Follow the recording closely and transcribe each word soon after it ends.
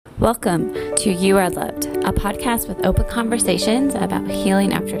Welcome to You Are Loved, a podcast with open conversations about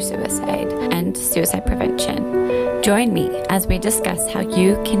healing after suicide and suicide prevention. Join me as we discuss how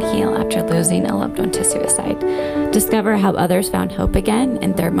you can heal after losing a loved one to suicide. Discover how others found hope again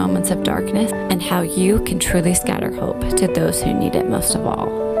in their moments of darkness and how you can truly scatter hope to those who need it most of all.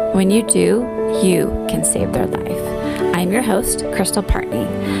 When you do, you can save their life. I'm your host, Crystal Partney.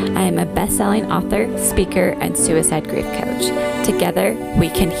 I am a best-selling author, speaker, and suicide grief coach. Together, we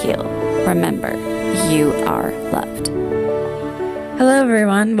can heal. Remember, you are loved. Hello,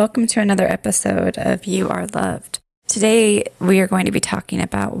 everyone. Welcome to another episode of You Are Loved. Today, we are going to be talking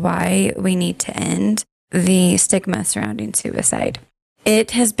about why we need to end the stigma surrounding suicide.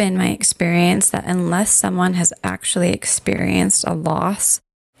 It has been my experience that unless someone has actually experienced a loss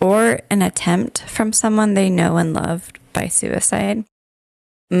or an attempt from someone they know and love by suicide,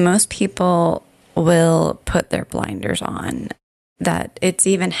 most people will put their blinders on that it's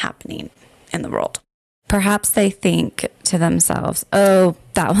even happening in the world. Perhaps they think to themselves, oh,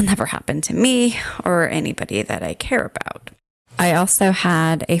 that will never happen to me or anybody that I care about. I also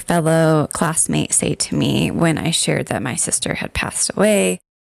had a fellow classmate say to me when I shared that my sister had passed away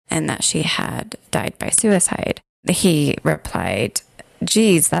and that she had died by suicide. He replied,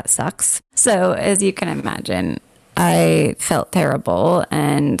 geez, that sucks. So as you can imagine, I felt terrible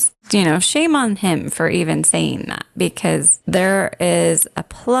and, shame on him for even saying that, because there is a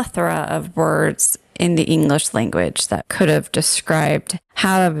plethora of words in the English language that could have described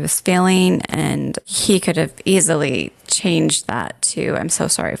how I was feeling, and he could have easily changed that to, I'm so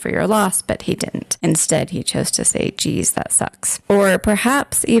sorry for your loss, but he didn't. Instead, he chose to say, geez, that sucks. Or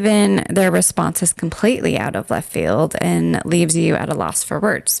perhaps even their response is completely out of left field and leaves you at a loss for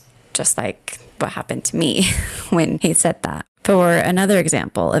words, just like what happened to me when he said that. For another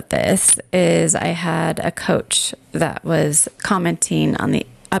example of this is I had a coach that was commenting on the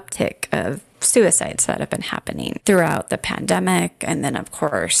uptick of suicides that have been happening throughout the pandemic. And then, of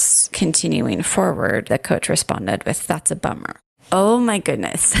course, continuing forward, the coach responded with, that's a bummer. Oh my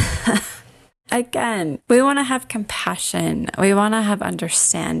goodness. Again, we want to have compassion. We want to have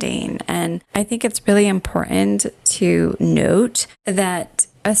understanding. And I think it's really important to note that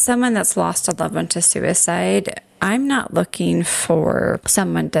as someone that's lost a loved one to suicide, I'm not looking for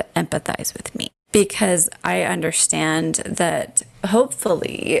someone to empathize with me, because I understand that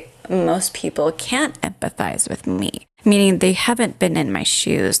hopefully most people can't empathize with me, meaning they haven't been in my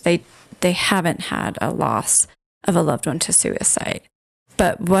shoes. They haven't had a loss of a loved one to suicide.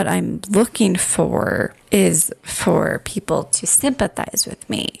 But what I'm looking for is for people to sympathize with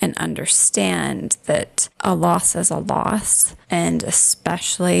me and understand that a loss is a loss. And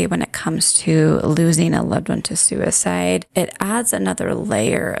especially when it comes to losing a loved one to suicide, it adds another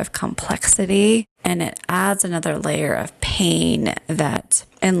layer of complexity and it adds another layer of pain that,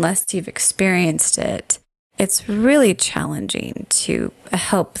 unless you've experienced it, it's really challenging to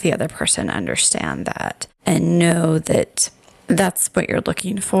help the other person understand that and know that that's what you're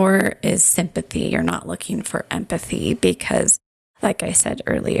looking for is sympathy. You're not looking for empathy, because like I said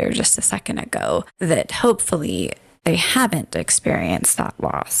earlier, just a second ago, that hopefully they haven't experienced that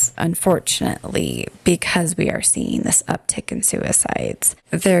loss. Unfortunately, because we are seeing this uptick in suicides,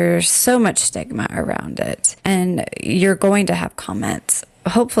 there's so much stigma around it. And you're going to have comments,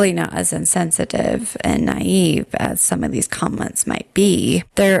 hopefully not as insensitive and naive as some of these comments might be.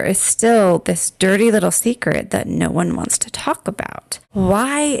 There is still this dirty little secret that no one wants to talk about.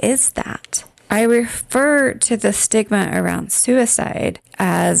 Why is that? I refer to the stigma around suicide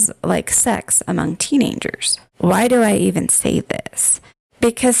as like sex among teenagers. Why do I even say this?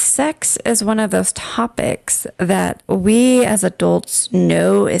 Because sex is one of those topics that we as adults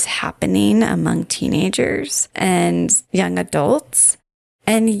know is happening among teenagers and young adults.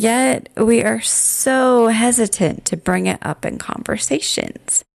 And yet we are so hesitant to bring it up in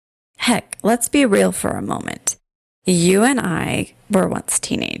conversations. Heck, let's be real for a moment. You and I were once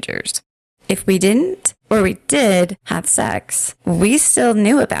teenagers. If we didn't, or we did have sex, we still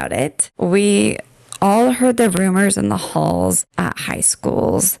knew about it. We all heard the rumors in the halls at high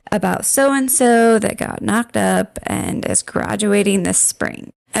schools about so-and-so that got knocked up and is graduating this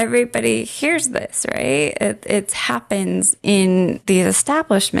spring. Everybody hears this, right? It happens in these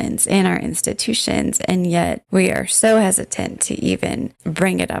establishments, in our institutions, and yet we are so hesitant to even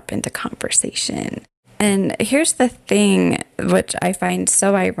bring it up into conversation. And here's the thing, which I find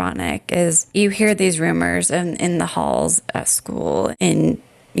so ironic, is you hear these rumors in the halls at school, in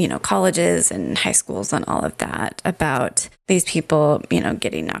colleges and high schools and all of that about these people,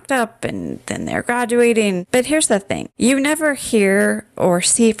 getting knocked up and then they're graduating. But here's the thing. You never hear or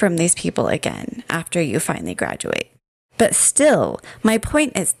see from these people again after you finally graduate. But still, my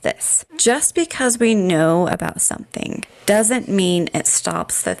point is this. Just because we know about something doesn't mean it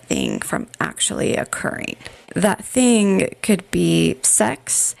stops the thing from actually occurring. That thing could be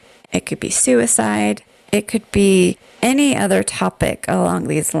sex, it could be suicide, it could be any other topic along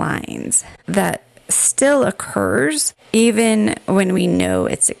these lines that still occurs even when we know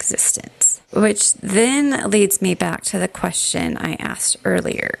its existence. Which then leads me back to the question I asked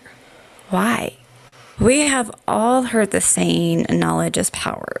earlier. Why? We have all heard the saying, knowledge is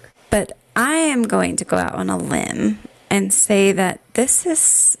power. But I am going to go out on a limb and say that this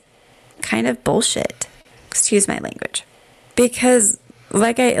is kind of bullshit. Excuse my language. Because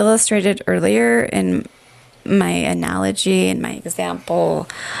like I illustrated earlier in my analogy and my example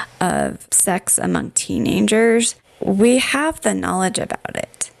of sex among teenagers, we have the knowledge about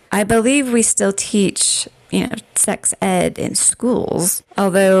it. I believe we still teach, sex ed in schools,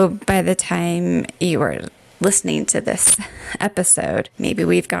 although by the time you are listening to this episode, maybe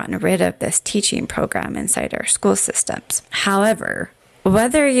we've gotten rid of this teaching program inside our school systems. However,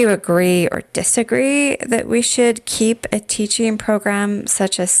 whether you agree or disagree that we should keep a teaching program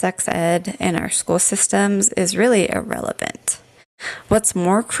such as sex ed in our school systems is really irrelevant. What's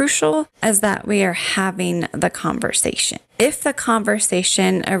more crucial is that we are having the conversation. If the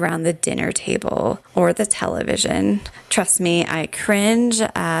conversation around the dinner table or the television, trust me, I cringe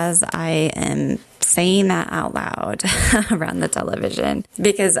as I am saying that out loud around the television.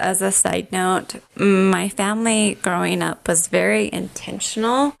 Because as a side note, my family growing up was very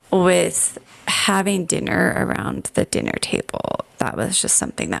intentional with having dinner around the dinner table. That was just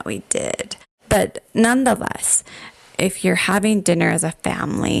something that we did. But nonetheless, if you're having dinner as a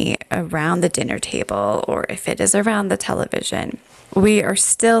family around the dinner table, or if it is around the television, we are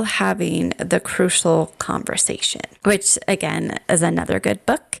still having the crucial conversation, which again is another good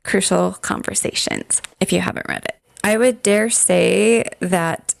book, Crucial Conversations, if you haven't read it. I would dare say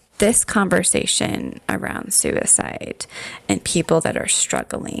that this conversation around suicide and people that are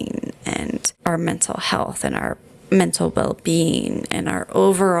struggling and our mental health and our mental well-being and our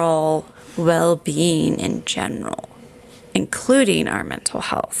overall well-being in general, including our mental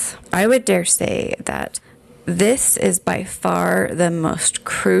health, I would dare say that this is by far the most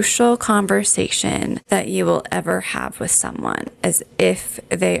crucial conversation that you will ever have with someone, as if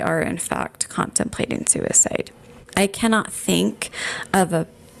they are in fact contemplating suicide. I cannot think of a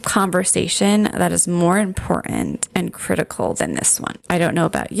conversation that is more important and critical than this one. I don't know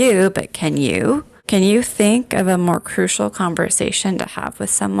about you, but can you? Can you think of a more crucial conversation to have with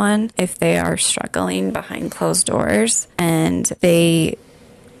someone if they are struggling behind closed doors and they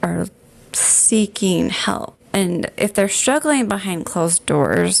are seeking help? And if they're struggling behind closed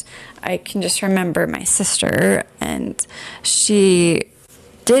doors, I can just remember my sister, and she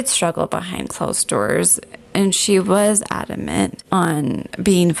did struggle behind closed doors, and she was adamant on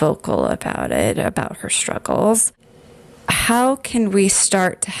being vocal about it, about her struggles. How can we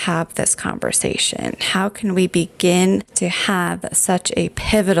start to have this conversation? How can we begin to have such a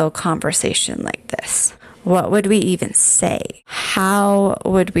pivotal conversation like this? What would we even say? How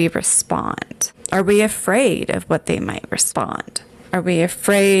would we respond? Are we afraid of what they might respond? Are we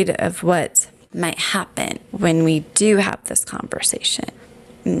afraid of what might happen when we do have this conversation?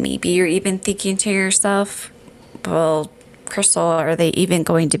 Maybe you're even thinking to yourself, well, Crystal, are they even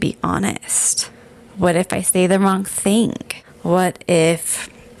going to be honest? What if I say the wrong thing? What if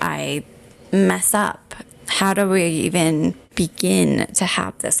I mess up? How do we even begin to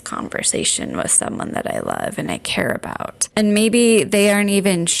have this conversation with someone that I love and I care about? And maybe they aren't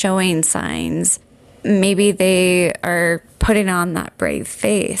even showing signs. Maybe they are putting on that brave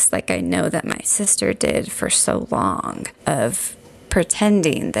face, like I know that my sister did for so long, of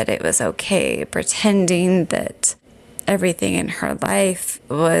pretending that it was okay, pretending that everything in her life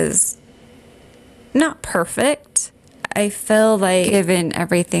was not perfect. I feel like given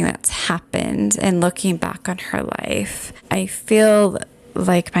everything that's happened and looking back on her life, I feel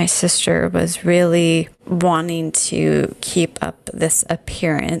like my sister was really wanting to keep up this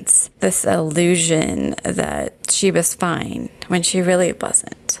appearance, this illusion that she was fine when she really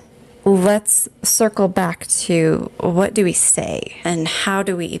wasn't. Let's circle back to what do we say and how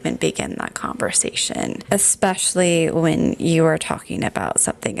do we even begin that conversation, especially when you are talking about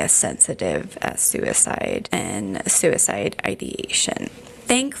something as sensitive as suicide and suicide ideation.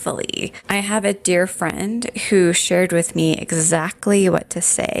 Thankfully, I have a dear friend who shared with me exactly what to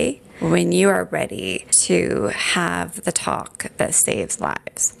say when you are ready to have the talk that saves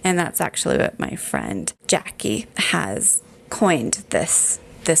lives. And that's actually what my friend Jackie has coined this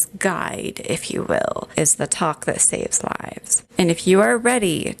this guide, if you will, is the talk that saves lives. And if you are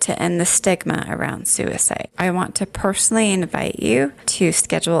ready to end the stigma around suicide, I want to personally invite you to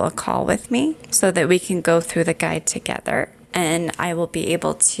schedule a call with me so that we can go through the guide together. And I will be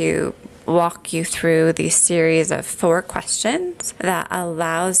able to walk you through these series of 4 questions that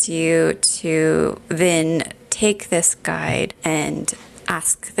allows you to then take this guide and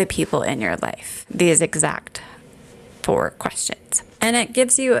ask the people in your life these exact 4 questions. And it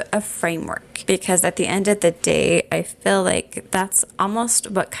gives you a framework, because at the end of the day, I feel like that's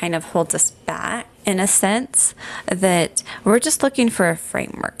almost what kind of holds us back, in a sense, that we're just looking for a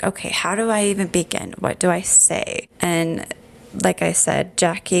framework. Okay, how do I even begin? What do I say? And like I said,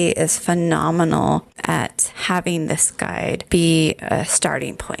 Jackie is phenomenal at having this guide be a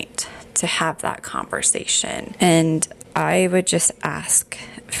starting point to have that conversation. And I would just ask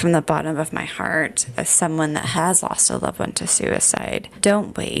from the bottom of my heart, as someone that has lost a loved one to suicide,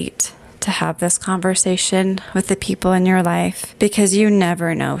 don't wait to have this conversation with the people in your life, because you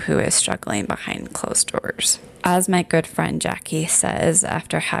never know who is struggling behind closed doors. As my good friend Jackie says,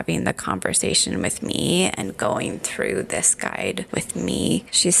 after having the conversation with me and going through this guide with me,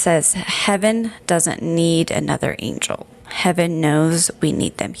 she says, heaven doesn't need another angel. Heaven knows we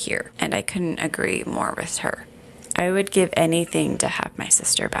need them here. And I couldn't agree more with her. I would give anything to have my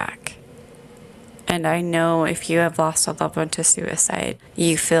sister back. And I know if you have lost a loved one to suicide,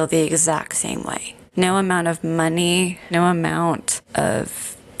 you feel the exact same way. No amount of money, no amount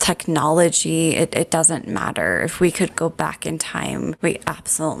of technology, it doesn't matter. If we could go back in time, we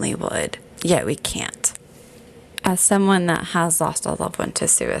absolutely would. Yet we can't. As someone that has lost a loved one to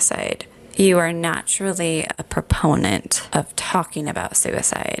suicide, you are naturally a proponent of talking about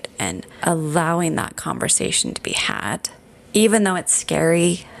suicide and allowing that conversation to be had. Even though it's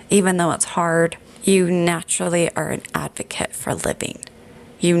scary, even though it's hard, you naturally are an advocate for living.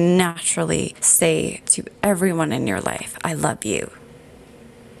 You naturally say to everyone in your life, I love you.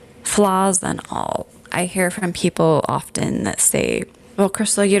 Flaws and all. I hear from people often that say, well,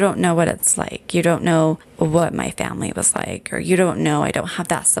 Crystal, you don't know what it's like. You don't know what my family was like, or you don't know, I don't have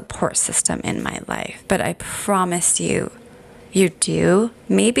that support system in my life. But I promise you, you do.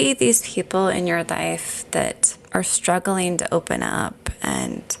 Maybe these people in your life that are struggling to open up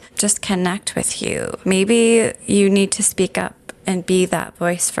and just connect with you, maybe you need to speak up and be that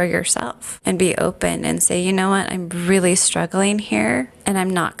voice for yourself and be open and say, you know what, I'm really struggling here and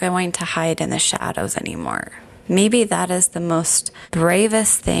I'm not going to hide in the shadows anymore. Maybe that is the most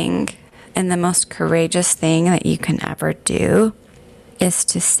bravest thing and the most courageous thing that you can ever do, is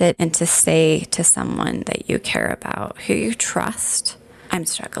to sit and to say to someone that you care about, who you trust, I'm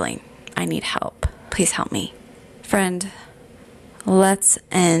struggling. I need help. Please help me. Friend, let's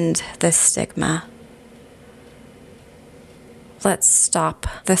end this stigma. Let's stop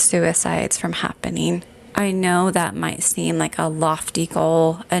the suicides from happening. I know that might seem like a lofty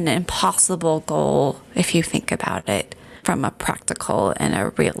goal, an impossible goal if you think about it from a practical and a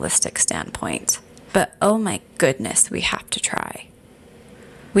realistic standpoint. But oh my goodness, we have to try.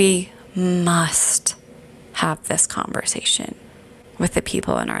 We must have this conversation with the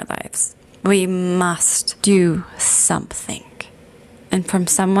people in our lives. We must do something. And from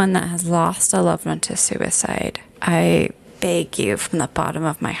someone that has lost a loved one to suicide, I beg you from the bottom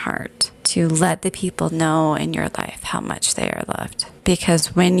of my heart to let the people know in your life how much they are loved.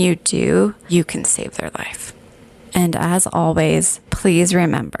 Because when you do, you can save their life. And as always, please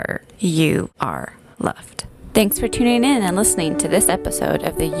remember, you are loved. Thanks for tuning in and listening to this episode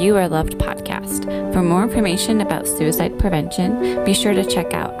of the You Are Loved podcast. For more information about suicide prevention, be sure to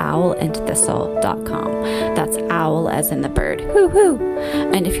check out owlandthistle.com. That's owl as in the bird. Woo-hoo!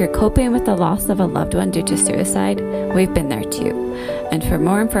 And if you're coping with the loss of a loved one due to suicide, we've been there too. And for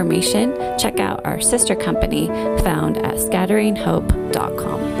more information, check out our sister company found at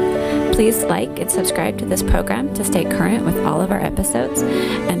scatteringhope.com. Please like and subscribe to this program to stay current with all of our episodes,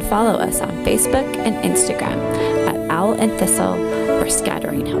 and follow us on Facebook and Instagram at Owl and Thistle or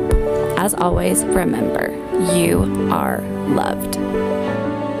Scattering Hope. As always, remember, you are loved.